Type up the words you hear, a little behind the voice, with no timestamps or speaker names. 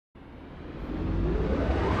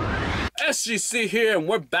Yes, you see here, and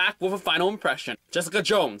we're back with a final impression. Jessica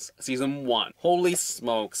Jones, Season 1. Holy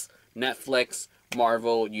smokes. Netflix,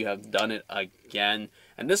 Marvel, you have done it again.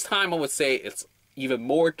 And this time I would say it's even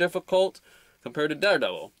more difficult compared to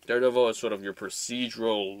Daredevil. Daredevil is sort of your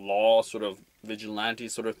procedural law, sort of vigilante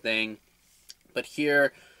sort of thing. But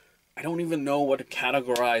here, I don't even know what to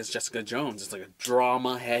categorize Jessica Jones. It's like a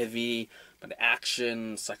drama heavy, but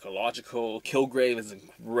action, psychological. Kilgrave is a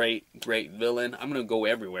great villain. I'm going to go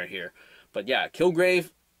everywhere here. But yeah,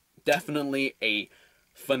 Kilgrave, definitely a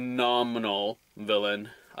phenomenal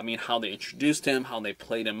villain. I mean, how they introduced him, how they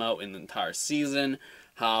played him out in the entire season,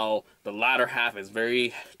 how the latter half is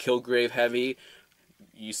very Kilgrave heavy.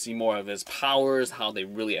 You see more of his powers, how they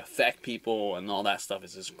really affect people, and all that stuff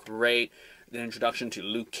is just great. The introduction to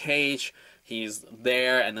Luke Cage, he's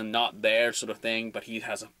there and then not there sort of thing, but he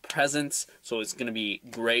has a presence, so it's going to be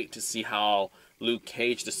great to see how Luke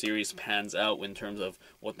Cage, the series, pans out in terms of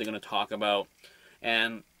what they're going to talk about.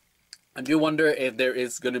 And I do wonder if there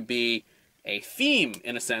is going to be a theme,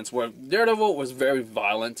 in a sense, where Daredevil was very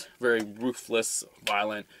violent, very ruthless,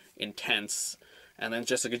 violent, intense, and then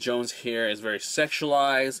Jessica Jones here is very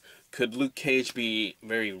sexualized. Could Luke Cage be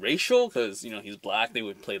very racial? Because, you know, he's black, they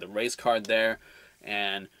would play the race card there.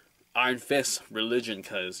 And Iron Fist, religion,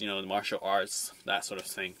 because, you know, the martial arts, that sort of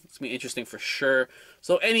thing. It's going to be interesting for sure.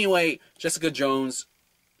 So anyway, Jessica Jones,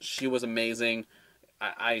 she was amazing.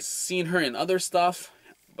 I seen her in other stuff,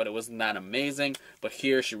 but it wasn't that amazing. But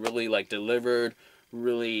here, she really, like, delivered,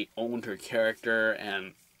 really owned her character,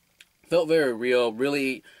 and felt very real,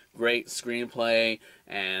 really great screenplay,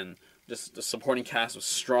 and just the supporting cast was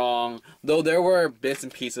strong. Though there were bits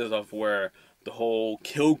and pieces of where the whole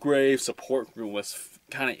Kilgrave support group was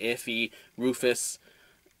kind of iffy. Rufus'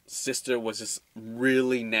 sister was just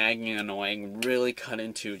really nagging and annoying, really cut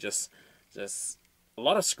into just a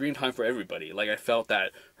lot of screen time for everybody. Like, I felt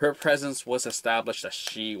that her presence was established, that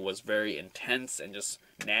she was very intense and just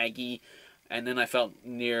naggy. And then I felt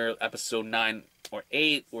near episode 9 or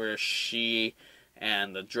 8 where she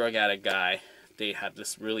and the drug addict guy, they had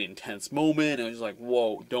this really intense moment, and it was like,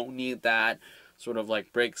 whoa, don't need that. Sort of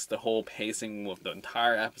like breaks the whole pacing with the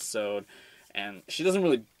entire episode, and she doesn't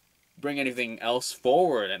really bring anything else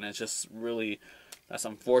forward, and it's just really, that's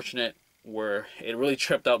unfortunate, where it really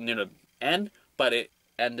tripped up near the end, but it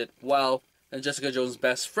ended well. And Jessica Jones'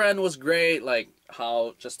 best friend was great, like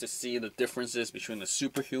how just to see the differences between the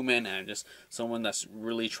superhuman and just someone that's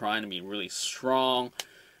really trying to be really strong.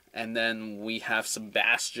 And then we have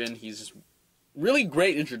Sebastian. He's just really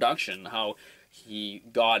great introduction, how he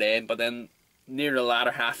got in, but then near the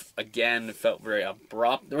latter half, again, it felt very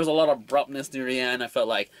abrupt. There was a lot of abruptness near the end. I felt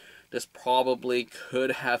like this probably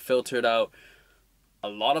could have filtered out a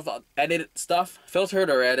lot of edited stuff. Filtered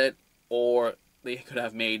or edit, or they could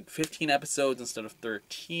have made 15 episodes instead of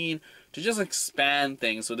 13 to just expand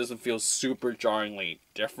things so it doesn't feel super jarringly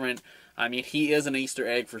different. I mean, he is an Easter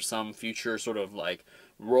egg for some future sort of like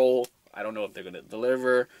role. I don't know if they're going to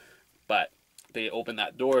deliver, but they opened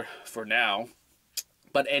that door for now.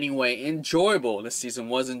 But anyway, enjoyable. This season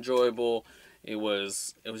was enjoyable. It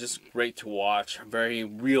was just great to watch. Very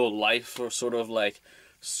real life, or sort of like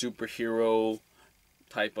superhero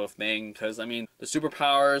type of thing. Because, I mean, the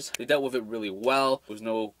superpowers, they dealt with it really well. There was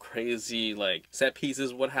no crazy, like, set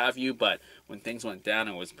pieces, what have you. But when things went down,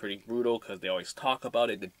 it was pretty brutal because they always talk about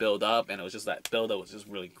it. They build up, and it was just that build up was just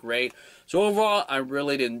really great. So overall, I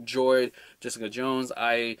really enjoyed Jessica Jones.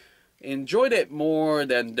 I enjoyed it more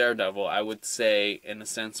than Daredevil, I would say, in a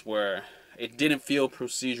sense where it didn't feel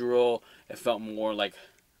procedural. It felt more like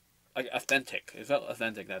authentic. It felt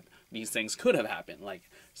authentic that these things could have happened. Like,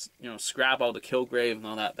 you know, scrap out the Kilgrave and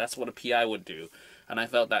all that. That's what a PI would do. And I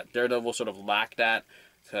felt that Daredevil sort of lacked that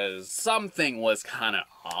because something was kind of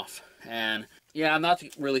off. And yeah, not to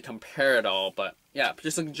really compare it all, but yeah,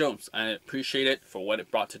 Jessica Jones, I appreciate it for what it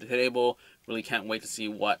brought to the table. Really can't wait to see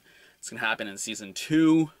what's going to happen in season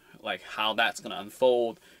 2. Like how that's going to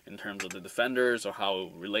unfold in terms of the Defenders, or how it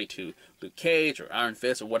will relate to Luke Cage or Iron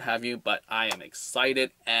Fist or what have you. But I am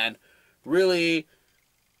excited and really,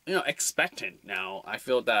 you know, expectant now. I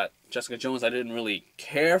feel that Jessica Jones, I didn't really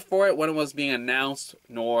care for it when it was being announced,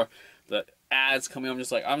 nor the ads coming up. I'm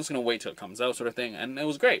just like, I'm just going to wait till it comes out sort of thing. And it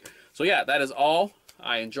was great. So yeah, that is all.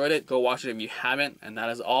 I enjoyed it. Go watch it if you haven't. And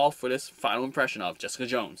that is all for this final impression of Jessica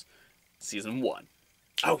Jones, Season 1.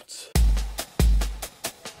 Out!